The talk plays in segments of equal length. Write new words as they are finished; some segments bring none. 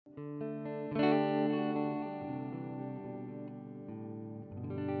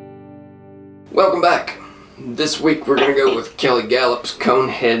Welcome back. This week we're going to go with Kelly Galloup's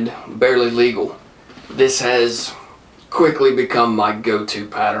Conehead Barely Legal. This has quickly become my go-to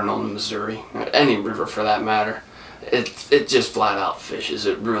pattern on the Missouri, any river for that matter. It just flat out fishes,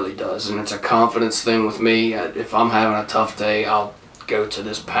 it really does, and it's a confidence thing with me. If I'm having a tough day, I'll go to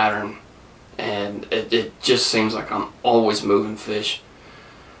this pattern, and it just seems like I'm always moving fish.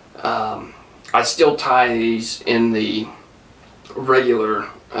 I still tie these in the regular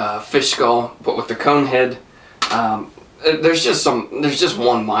fish skull, but with the Conehead, there's just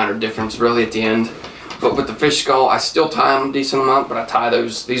one minor difference really at the end. But with the fish skull, I still tie them a decent amount, but I tie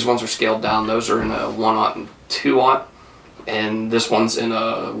those. These ones are scaled down. Those are in a 1/0 and 2/0, and this one's in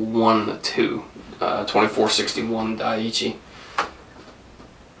a 1 and a 2, 2461 Daiichi.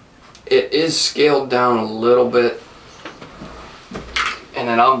 It is scaled down a little bit, and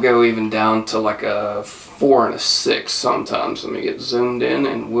then I'll go even down to like a 4 and a 6 sometimes. Let me get zoomed in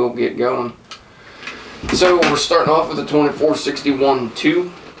and we'll get going. So we're starting off with a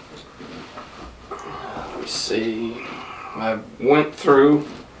 2461-2. Let me see. I went through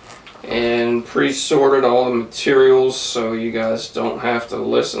and pre-sorted all the materials so you guys don't have to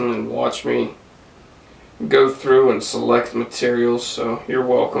listen and watch me go through and select materials, so you're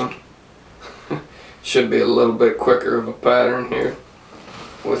welcome. Should be a little bit quicker of a pattern here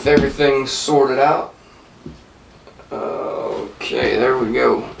with everything sorted out. Okay, there we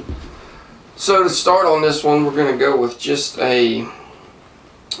go. So to start on this one, we're going to go with just a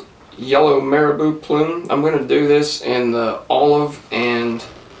yellow Marabou plume. I'm going to do this in the olive, and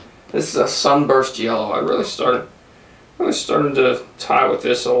this is a Sunburst yellow. I really started to tie with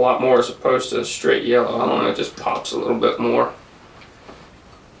this a lot more as opposed to a straight yellow. I don't know, it just pops a little bit more.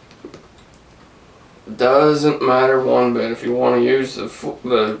 Doesn't matter one bit. If you want to use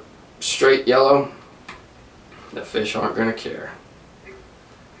the straight yellow, the fish aren't going to care.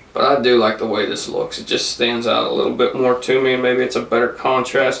 But I do like the way this looks. It just stands out a little bit more to me, and maybe it's a better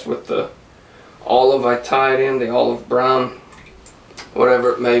contrast with the olive I tied in, the olive brown,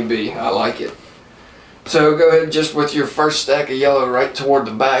 whatever it may be. I like it. So go ahead just with your first stack of yellow right toward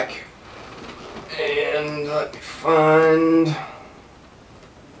the back, and let me find,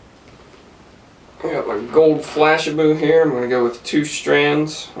 I got my gold Flashabou here. I'm going to go with 2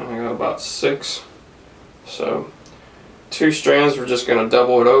 strands. I got about 6. So 2 strands, we're just going to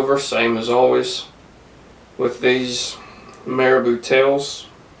double it over, same as always with these Marabou tails.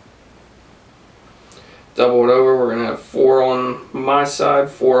 Double it over, we're going to have 4 on my side,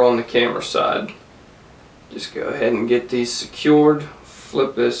 4 on the camera side. Just go ahead and get these secured,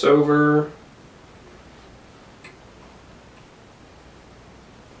 flip this over,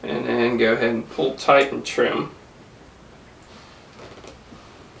 and then go ahead and pull tight and trim.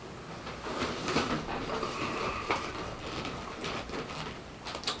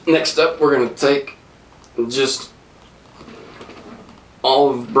 Next up, we're going to take just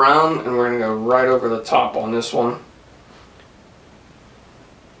olive brown, and we're going to go right over the top on this one.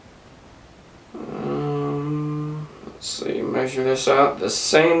 Let's see, measure this out. The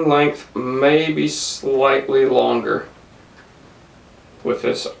same length, maybe slightly longer with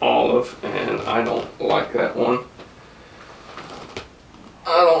this olive, and I don't like that one.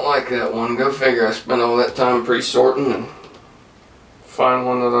 I don't like that one. Go figure, I spent all that time pre-sorting and find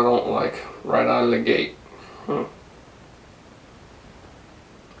one that I don't like right out of the gate.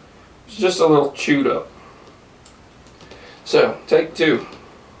 It's just a little chewed up. So, take 2.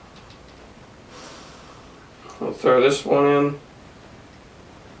 I'll throw this one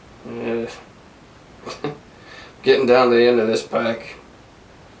in. Getting down to the end of this pack.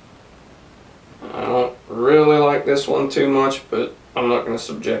 I don't really like this one too much, but I'm not going to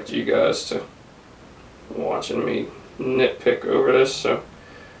subject you guys to watching me nitpick over this. So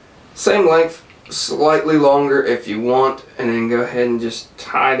same length, slightly longer if you want, and then go ahead and just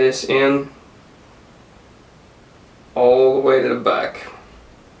tie this in all the way to the back.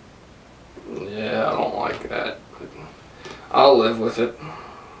 Yeah, I don't like that, but I'll live with it.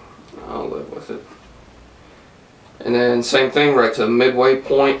 I'll live with it. And then same thing right to the midway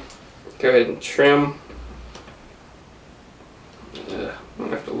point. Go ahead and trim. Yeah, I'm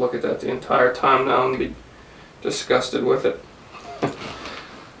gonna have to look at that the entire time now and be disgusted with it.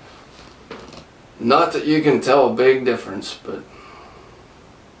 Not that you can tell a big difference, but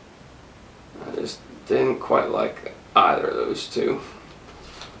I just didn't quite like either of those two.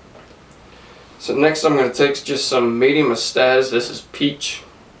 So next I'm going to take just some medium Estaz, this is peach,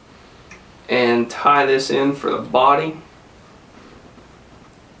 and tie this in for the body.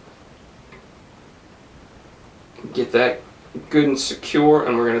 Get that good and secure,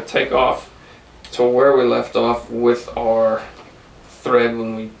 and we're going to take off to where we left off with our thread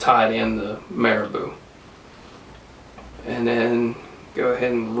when we tied in the Marabou. And then go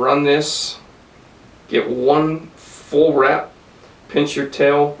ahead and run this, get one full wrap, pinch your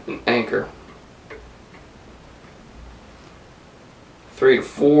tail and anchor. 3 to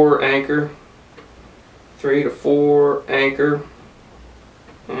 4 anchor, 3 to 4 anchor,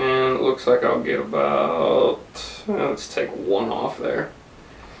 and it looks like I'll get about, let's take one off there.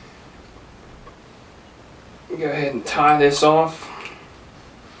 Go ahead and tie this off.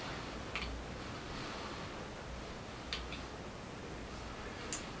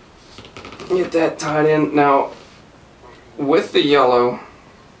 Get that tied in. Now, with the yellow,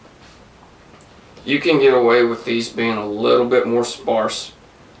 you can get away with these being a little bit more sparse,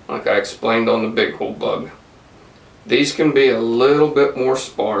 like I explained on the big hole bug. These can be a little bit more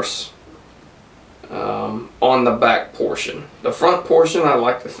sparse on the back portion. The front portion, I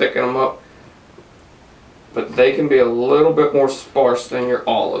like to thicken them up, but they can be a little bit more sparse than your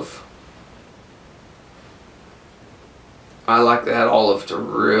olive. I like that olive to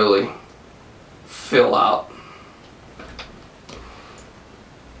really fill out.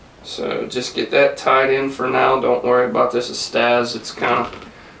 So just get that tied in for now. Don't worry about this Estaz. It's kind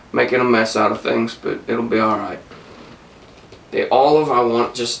of making a mess out of things, but it'll be alright. The olive I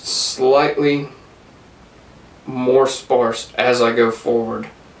want just slightly more sparse as I go forward.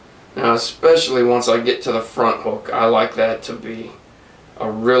 Now, especially once I get to the front hook, I like that to be a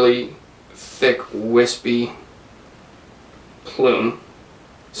really thick, wispy plume.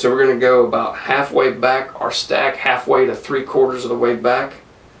 So we're going to go about halfway back our stack, halfway to 3/4 of the way back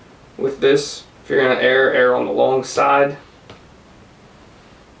with this. If you're going to err on the long side.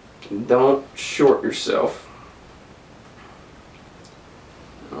 Don't short yourself.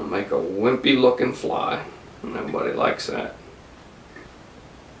 I'll make a wimpy looking fly. Nobody likes that.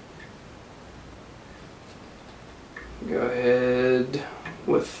 Go ahead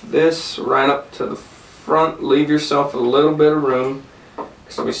with this right up to the front. Leave yourself a little bit of room,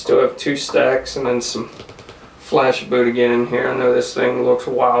 because we still have 2 stacks and then some Flashabou to get in here. I know this thing looks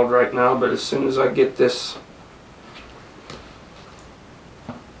wild right now, but as soon as I get this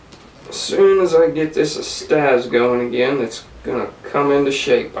Estaz going again, it's gonna come into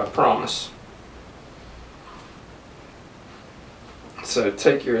shape, I promise. So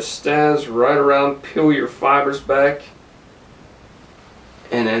take your Estaz right around, peel your fibers back,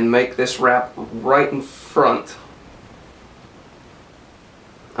 and then make this wrap right in front.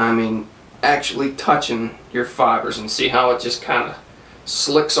 I mean, actually touching your fibers, and see how it just kind of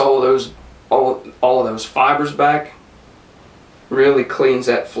slicks all of those fibers back. Really cleans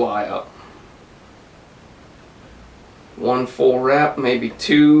that fly up. 1 full wrap, maybe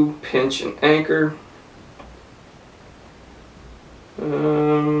 2, pinch and anchor.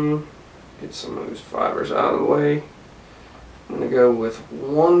 Get some of those fibers out of the way. I'm going to go with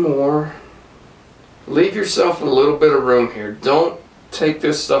 1 more. Leave yourself a little bit of room here. Don't take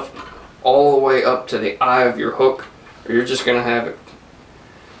this stuff all the way up to the eye of your hook, or you're just going to have it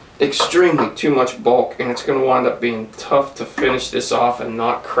extremely too much bulk, and it's going to wind up being tough to finish this off and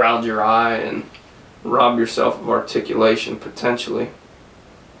not crowd your eye and rob yourself of articulation potentially.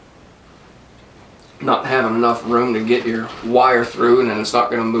 Not having enough room to get your wire through, and then it's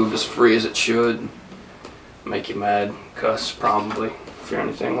not going to move as free as it should. Make you mad, cuss probably, if you're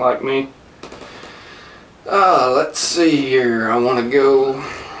anything like me. Let's see here. I want to go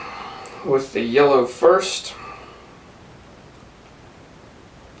with the yellow first.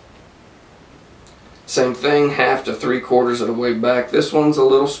 Same thing, half to 3/4 of the way back. This one's a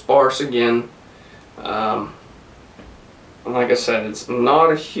little sparse again. Like I said, it's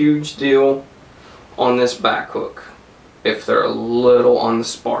not a huge deal on this back hook if they're a little on the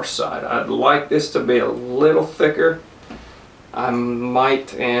sparse side. I'd like this to be a little thicker. I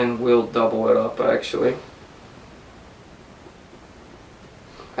might and will double it up actually.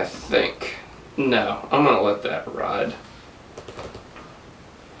 I think. No, I'm going to let that ride.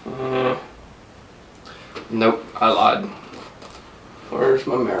 Nope, I lied. Where's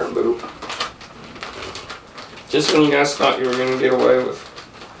my Marabou? Just when you guys thought you were going to get away with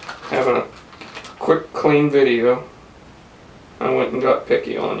having a quick, clean video, I went and got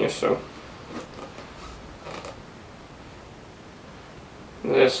picky on you, so.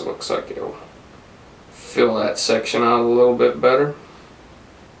 This looks like it'll fill that section out a little bit better.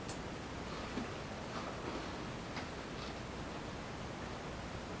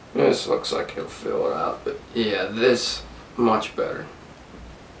 This looks like it'll fill it out, but yeah, this much better.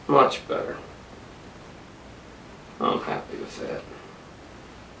 Much better. I'm happy with that.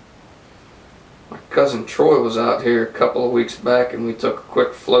 My cousin Troy was out here a couple of weeks back, and we took a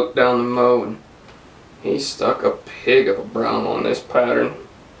quick float down the mow, and He stuck a pig of a brown on this pattern.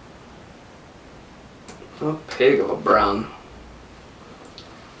 A pig of a brown.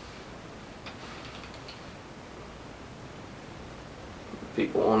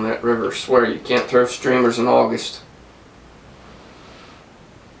 People on that river swear you can't throw streamers in August.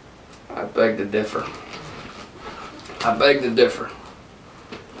 I beg to differ. I beg to differ.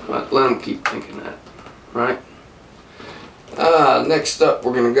 Let them keep thinking that, right? Next up,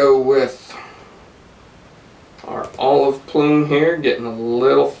 we're going to go with our olive plume here, getting a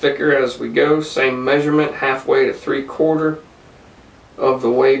little thicker as we go. Same measurement, halfway to 3/4 of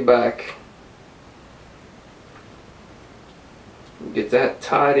the way back. Get that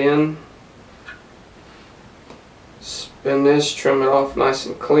tied in. Spin this, trim it off nice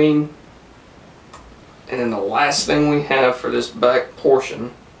and clean. And then the last thing we have for this back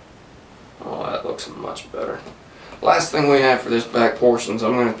portion, oh, that looks much better. Last thing we have for this back portion is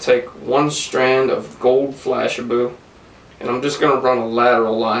I'm going to take one strand of gold Flashabou, and I'm just going to run a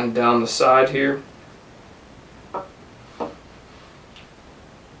lateral line down the side here.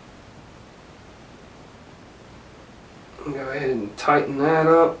 Go ahead and tighten that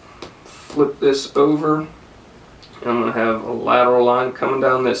up, flip this over, and I'm going to have a lateral line coming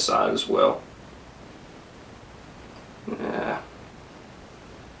down this side as well. Yeah,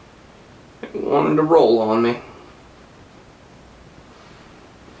 it wanted to roll on me.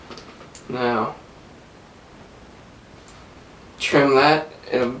 Now, trim that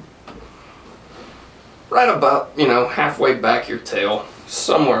and right about, halfway back your tail,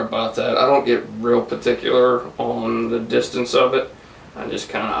 somewhere about that. I don't get real particular on the distance of it. I just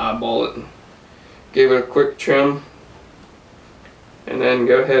kind of eyeball it and give it a quick trim, and then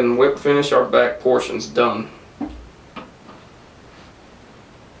go ahead and whip finish. Our back portion's done.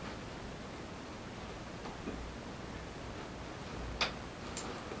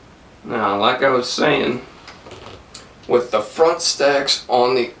 Now, like I was saying, with the front stacks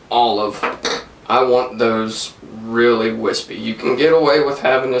on the olive, I want those really wispy. You can get away with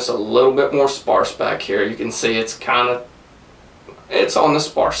having this a little bit more sparse back here. You can see it's it's on the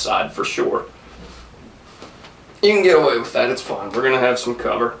sparse side for sure. You can get away with that, it's fine. We're going to have some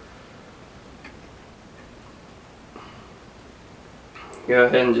cover. Go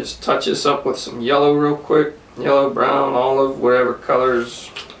ahead and just touch this up with some yellow real quick. Yellow, brown, olive, whatever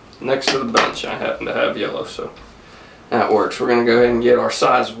colors. Next to the bench I happen to have yellow, so that works. We're going to go ahead and get our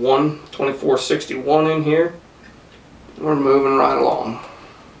size 1 2461 in here. We're moving right along.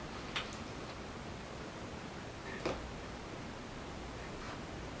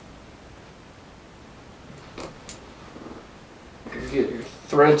 Get your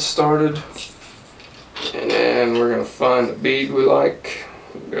thread started, and then we're going to find the bead we like.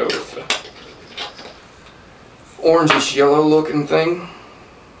 We'll go with the orangish yellow looking thing.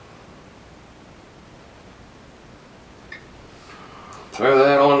 Throw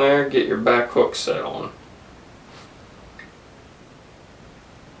that on there, get your back hook set on.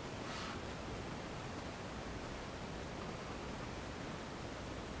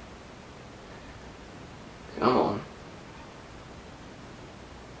 Come on.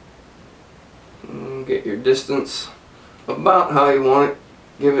 And get your distance about how you want it.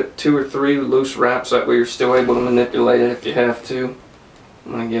 Give it 2 or 3 loose wraps, that way you're still able to manipulate it if you have to.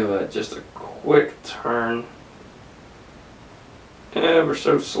 I'm going to give it just a quick turn. Ever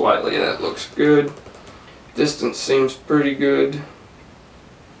so slightly, that looks good. Distance seems pretty good.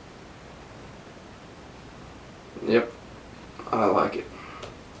 Yep, I like it.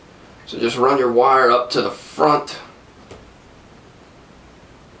 So just run your wire up to the front.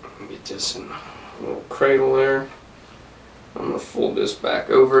 Get this in a little cradle there. I'm going to fold this back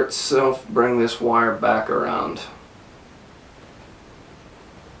over itself, bring this wire back around.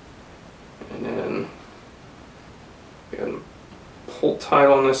 And then go ahead and pull tight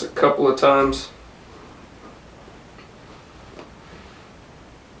on this a couple of times.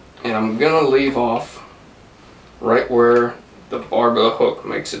 And I'm going to leave off right where the barbell hook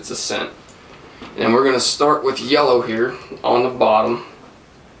makes its ascent. And we're going to start with yellow here on the bottom.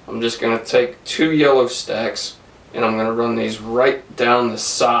 I'm just going to take 2 yellow stacks and I'm going to run these right down the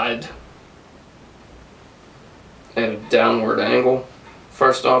side at a downward angle.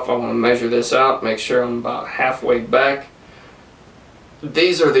 First off, I want to measure this out, make sure I'm about halfway back.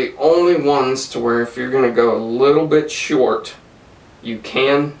 These are the only ones to where if you're going to go a little bit short, you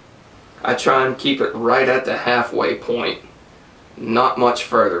can. I try and keep it right at the halfway point, not much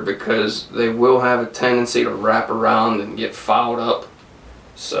further, because they will have a tendency to wrap around and get fouled up.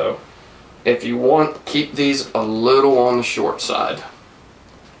 So if you want, keep these a little on the short side.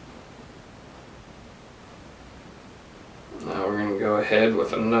 Now we're going to go ahead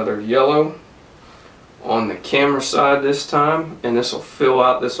with another yellow. on the camera side this time, and this will fill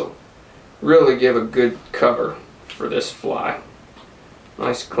out, this will really give a good cover for this fly.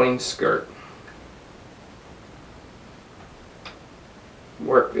 Nice clean skirt.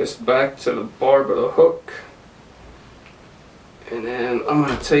 Work this back to the barb of the hook, and then I'm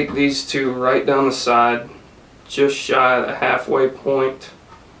going to take these two right down the side, just shy of the halfway point.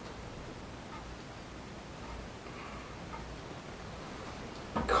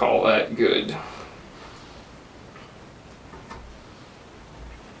 Call that good.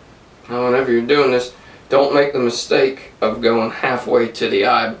 Now whenever you're doing this, don't make the mistake of going halfway to the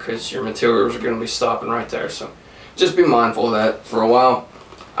eye, because your materials are going to be stopping right there. So just be mindful of that. For a while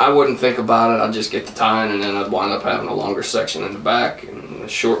I wouldn't think about it, I'd just get the tying, and then I'd wind up having a longer section in the back, and the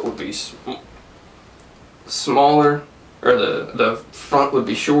short would be smaller, or the front would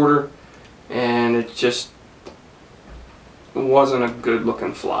be shorter, and it just wasn't a good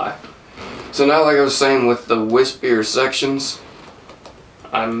looking fly. So now, like I was saying, with the wispier sections,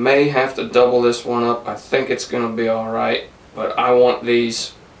 I may have to double this one up. I think it's going to be alright, but I want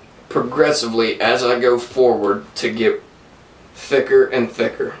these progressively as I go forward to get thicker and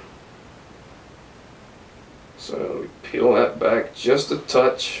thicker. So peel that back just a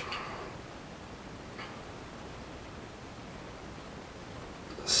touch.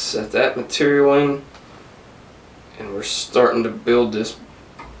 Set that material in, and we're starting to build this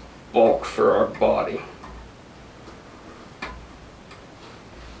bulk for our body.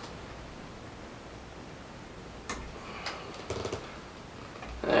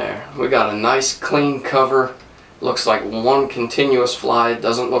 There, we got a nice clean cover. Looks like one continuous fly. It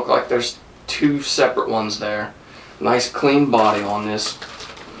doesn't look like there's two separate ones there. Nice clean body on this.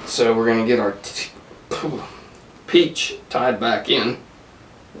 So we're going to get our peach tied back in.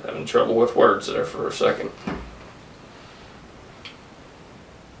 Having trouble with words there for a second.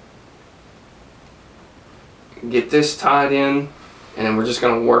 Get this tied in, and then we're just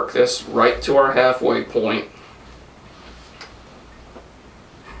going to work this right to our halfway point.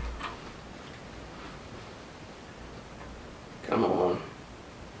 Come on.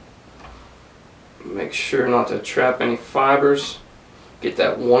 Make sure not to trap any fibers. Get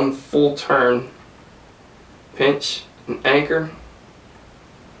that one full turn. Pinch and anchor.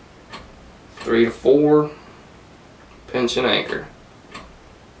 3 to 4. Pinch and anchor.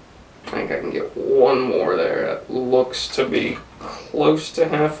 I think I can get one more there. That looks to be close to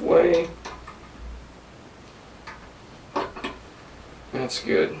halfway. That's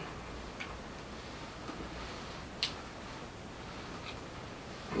good.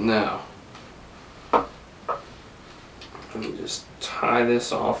 Now, let me just tie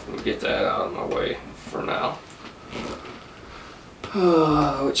this off and get that out of my way for now.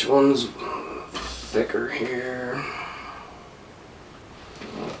 Which one's thicker here?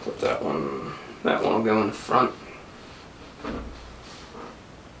 I'll put that one will go in the front.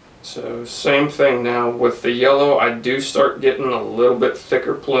 So same thing now with the yellow. I do start getting a little bit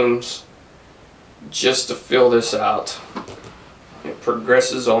thicker plumes just to fill this out. It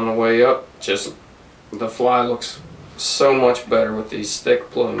progresses on the way up. Just the fly looks so much better with these thick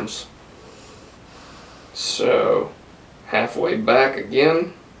plumes. So halfway back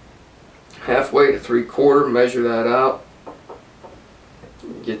again, halfway to 3/4, measure that out.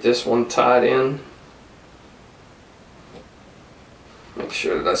 Get this one tied in. Make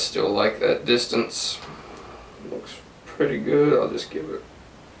sure that I still like that distance. Looks pretty good. I'll just give it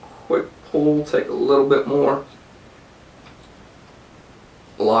a quick pull, take a little bit more.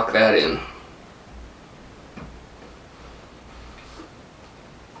 Lock that in.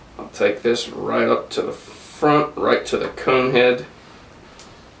 I'll take this right up to the front, right to the Conehead.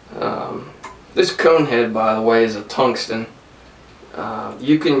 This Conehead, by the way, is a tungsten.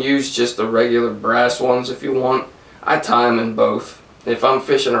 You can use just the regular brass ones if you want. I tie them in both. If I'm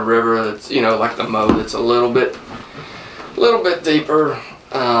fishing a river that's, you know, like the Mo, that's a little bit deeper,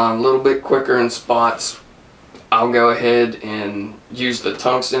 a little bit quicker in spots, I'll go ahead and use the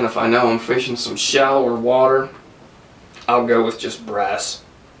tungsten. If I know I'm fishing some shallower water, I'll go with just brass.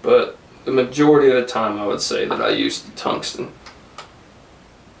 But the majority of the time I would say that I use the tungsten.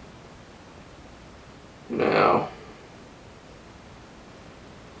 Now,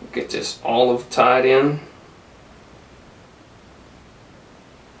 get this olive tied in.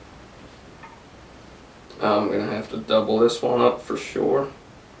 I'm going to have to double this one up for sure.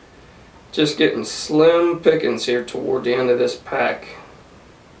 Just getting slim pickings here toward the end of this pack.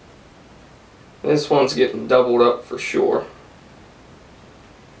 This one's getting doubled up for sure.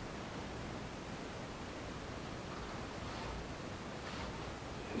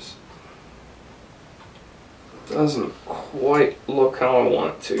 Just doesn't quite look how I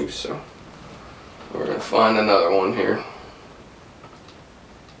want it to, so We're going to find another one here.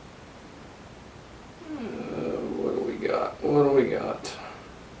 What do we got? What do we got?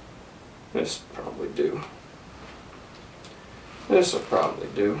 This will probably do. This will probably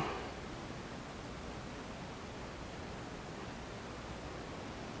do.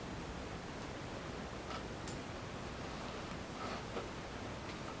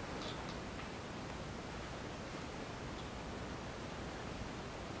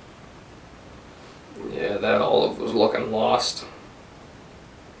 Yeah, that olive was looking lost.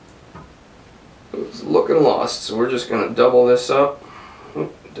 It was looking lost, so we're just going to double this up.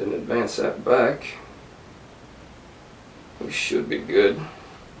 Oop, didn't advance that back. We should be good.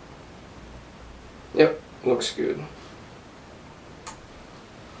 Yep, looks good.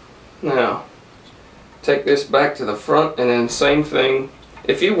 Now, take this back to the front, and then same thing.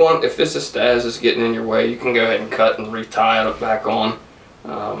 If you want, if this Estaz is getting in your way, you can go ahead and cut and retie it back on.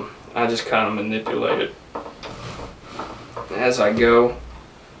 I just kind of manipulate it as I go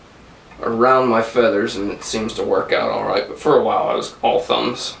around my feathers, and it seems to work out alright. But for a while I was all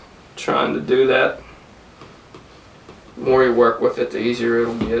thumbs trying to do that. The more you work with it, the easier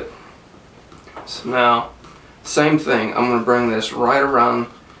it'll get. So now, same thing, I'm going to bring this right around.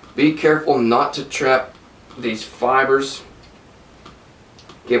 Be careful not to trap these fibers.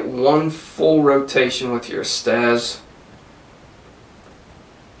 Get one full rotation with your Estaz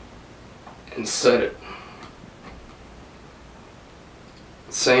and set it.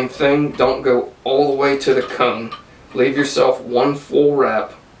 Same thing, don't go all the way to the cone. Leave yourself one full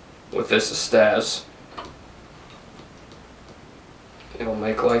wrap with this Estaz. It'll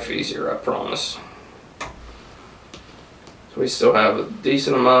make life easier, I promise. So we still have a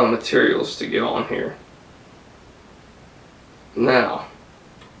decent amount of materials to get on here. Now,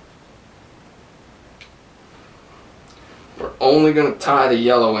 we're only going to tie the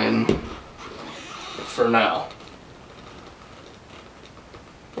yellow in for now.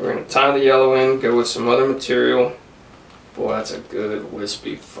 We're going to tie the yellow in, go with some other material. Boy, that's a good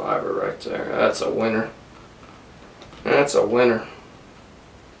wispy fiber right there. That's a winner. That's a winner.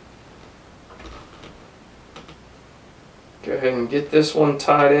 Go ahead and get this one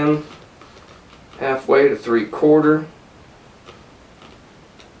tied in halfway to 3/4.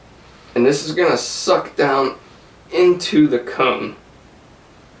 And this is going to suck down into the cone,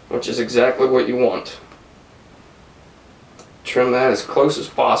 which is exactly what you want. Trim that as close as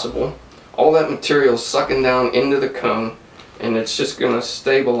possible. All that material is sucking down into the cone, and it's just going to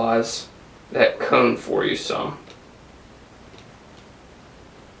stabilize that cone for you some.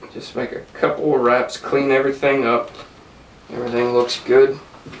 Just make a couple of wraps, clean everything up. Everything looks good.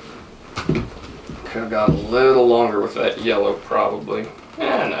 Could have got a little longer with that yellow probably.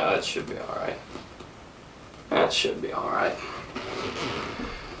 No, that should be alright. That should be alright.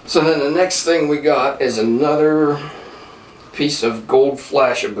 So then the next thing we got is another piece of gold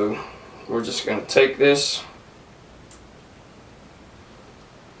Flashabou. We're just going to take this,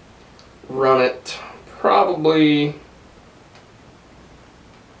 run it probably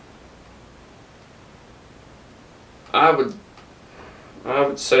I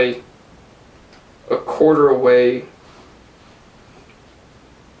would say a quarter away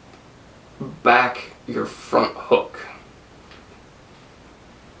back your front hook.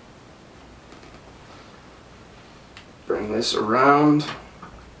 Bring this around,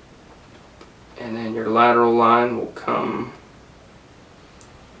 and then your lateral line will come,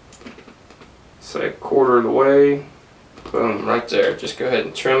 say, a quarter of the way. Boom, right there. Just go ahead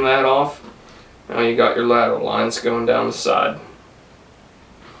and trim that off. Now you got your lateral lines going down the side.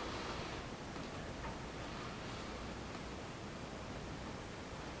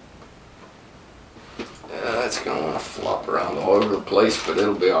 That's going to want to flop around all over the place, but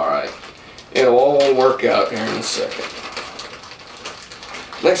it'll be alright. It'll all work out here in a second.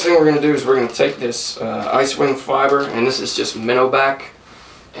 Next thing we're going to do is we're going to take this ice wing fiber, and this is just minnow back,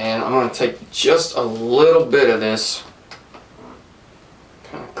 and I'm going to take just a little bit of this,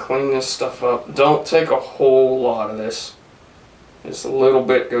 kind of clean this stuff up. Don't take a whole lot of this. Just a little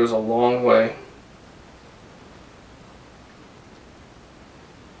bit goes a long way.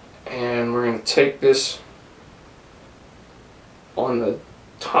 And we're going to take this on the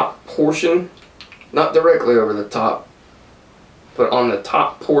top portion, not directly over the top, but on the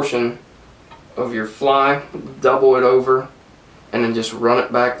top portion of your fly, double it over, and then just run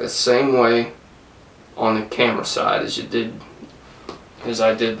it back the same way on the camera side as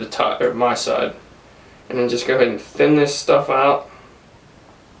I did the top, or my side. And then just go ahead and thin this stuff out.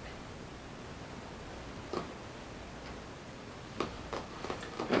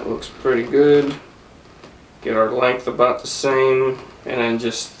 That looks pretty good. Get our length about the same, and then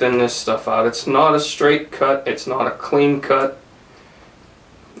just thin this stuff out. It's not a straight cut, it's not a clean cut.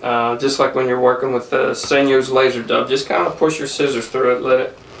 Just like when you're working with the Sanyo's laser dub, just kind of push your scissors through it, let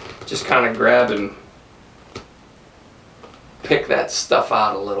it just kind of grab and pick that stuff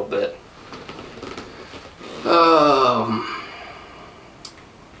out a little bit.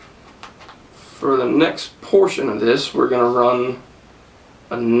 For the next portion of this, we're going to run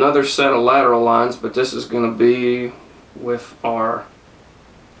another set of lateral lines, but this is going to be with our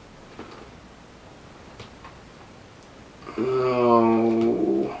I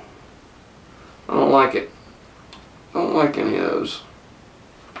don't like it. I don't like any of those.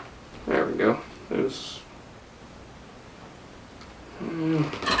 There we go. There's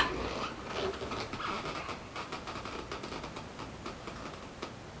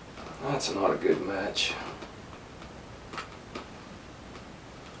that's not a good match.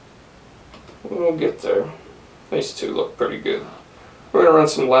 We'll get there. These two look pretty good. We're going to run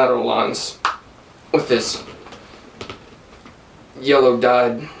some lateral lines with this yellow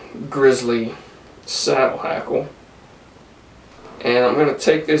dyed Grizzly saddle hackle. And I'm going to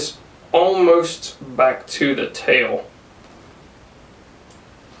take this almost back to the tail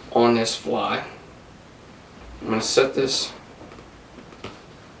on this fly. I'm going to set this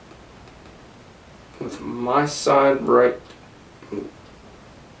with my side right. I'm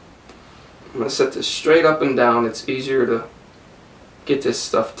going to set this straight up and down. It's easier to get this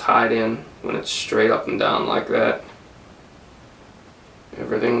stuff tied in when it's straight up and down like that.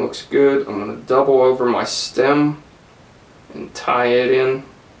 Everything looks good. I'm going to double over my stem and tie it in.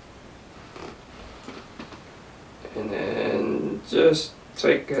 And then just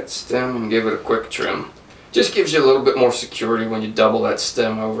take that stem and give it a quick trim. Just gives you a little bit more security when you double that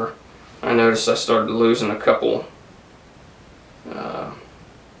stem over. I noticed I started losing a couple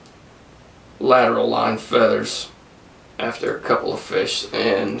lateral line feathers after a couple of fish,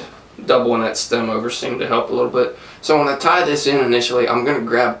 and doubling that stem over seemed to help a little bit. So when I tie this in initially, I'm going to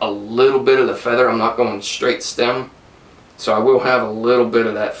grab a little bit of the feather. I'm not going straight stem, so I will have a little bit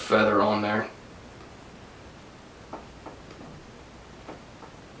of that feather on there.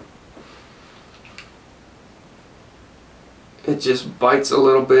 It just bites a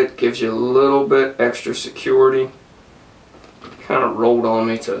little bit, gives you a little bit extra security. Kind of rolled on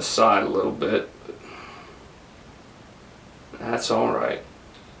me to the side a little bit, but that's alright.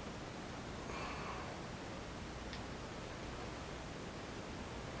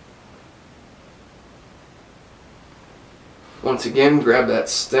 Once again, grab that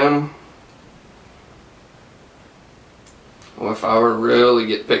stem. Well, if I were to really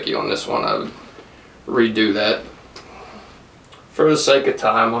get picky on this one, I would redo that. For the sake of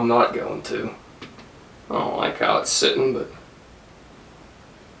time, I'm not going to. I don't like how it's sitting, but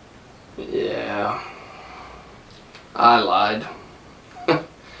yeah, I lied.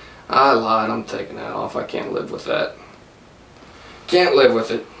 I lied. I'm taking that off. I can't live with that. Can't live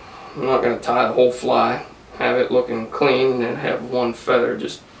with it. I'm not going to tie the whole fly, have it looking clean, and then have one feather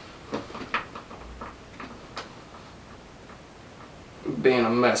just being a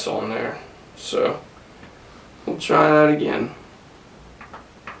mess on there. So we'll try that again.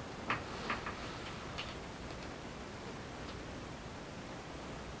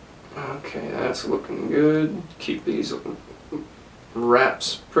 Okay, that's looking good. Keep these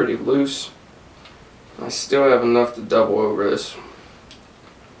wraps pretty loose. I still have enough to double over this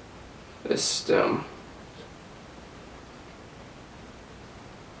stem.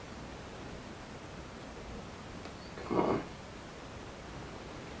 Come on.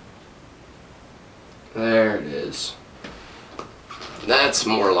 There it is. That's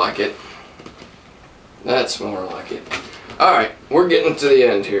more like it. That's more like it. Alright, we're getting to the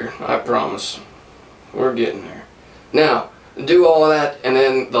end here, I promise. We're getting there. Now, do all of that, and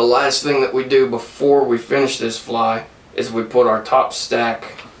then the last thing that we do before we finish this fly is we put our top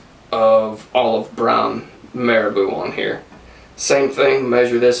stack of olive brown Marabou on here. Same thing,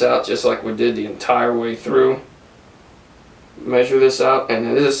 measure this out just like we did the entire way through. Measure this out,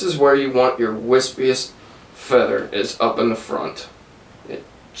 and this is where you want your wispiest feather, is up in the front. It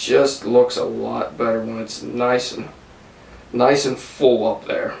just looks a lot better when it's nice and full up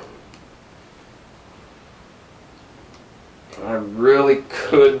there. I really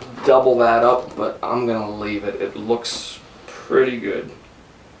could double that up, but I'm going to leave it. It looks pretty good.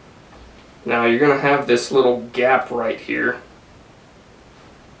 Now you're going to have this little gap right here.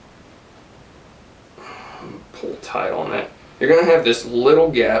 Pull tight on that. You're going to have this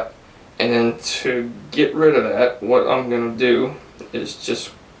little gap, and then to get rid of that, what I'm going to do is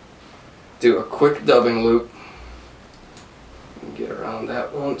just do a quick dubbing loop. Get around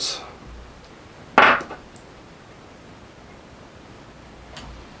that once.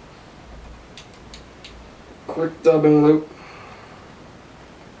 quick dubbing loop.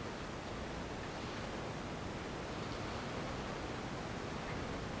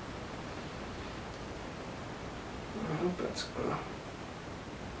 I hope that's gonna...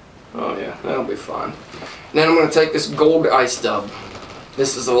 Oh yeah, that'll be fine. Then I'm going to take this gold ice dub.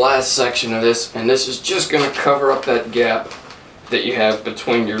 This is the last section of this, and this is just going to cover up that gap that you have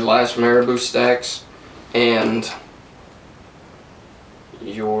between your last Marabou stacks and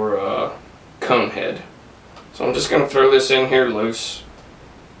your Conehead. So I'm just going to throw this in here loose.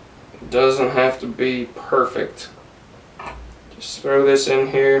 It doesn't have to be perfect. Just throw this in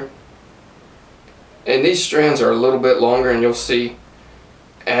here. And these strands are a little bit longer, and you'll see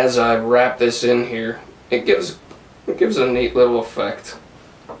as I wrap this in here, it gives a neat little effect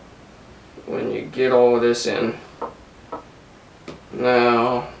when you get all of this in.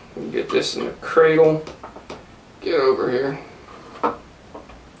 Now, get this in the cradle. Get over here.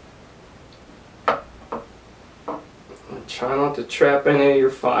 And try not to trap any of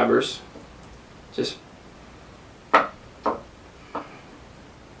your fibers. Just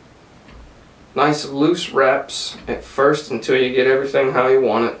nice loose wraps at first until you get everything how you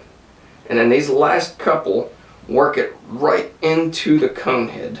want it. And then these last couple, work it right into the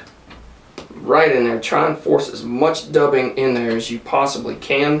Conehead. Right in there. Try and force as much dubbing in there as you possibly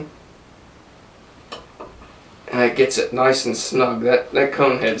can. And it gets it nice and snug. That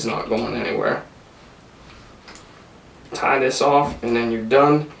Conehead's not going anywhere. Tie this off and then you're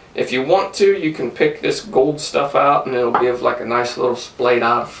done. If you want to, you can pick this gold stuff out and it'll give like a nice little splayed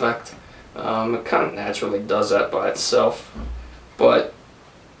out effect. It kind of naturally does that by itself. But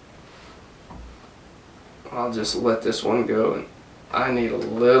I'll just let this one go, and I need a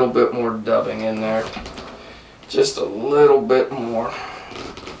little bit more dubbing in there. Just a little bit more.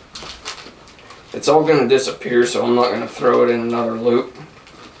 It's all going to disappear, so I'm not going to throw it in another loop.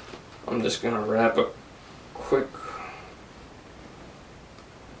 I'm just going to wrap a quick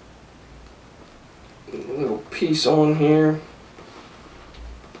little piece on here.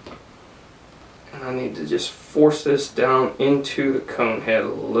 And I need to just force this down into the Conehead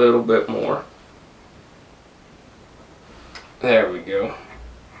a little bit more. There we go.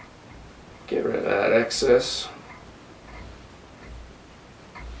 Get rid of that excess.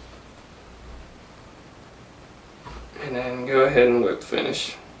 And then go ahead and whip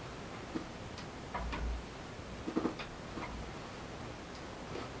finish.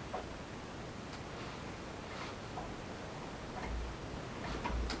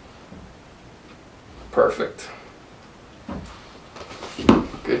 Perfect.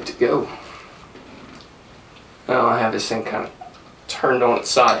 Good to go. Now I have this thing kind of turned on its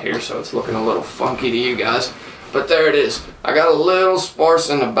side here, so it's looking a little funky to you guys. But there it is. I got a little sparse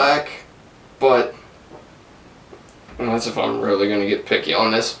in the back, but that's if I'm really going to get picky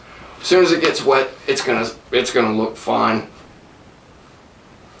on this. As soon as it gets wet, it's gonna look fine.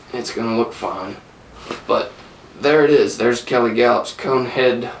 It's gonna look fine. But there it is. There's Kelly Gallup's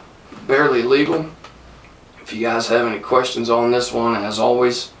Conehead Barely Legal. If you guys have any questions on this one, as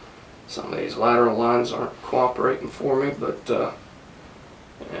always, some of these lateral lines aren't cooperating for me, but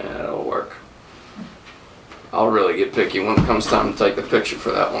yeah, it'll work. I'll really get picky when it comes time to take the picture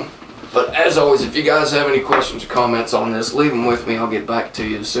for that one. But as always, if you guys have any questions or comments on this, leave them with me. I'll get back to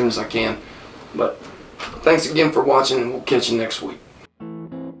you as soon as I can. But thanks again for watching, and we'll catch you next week.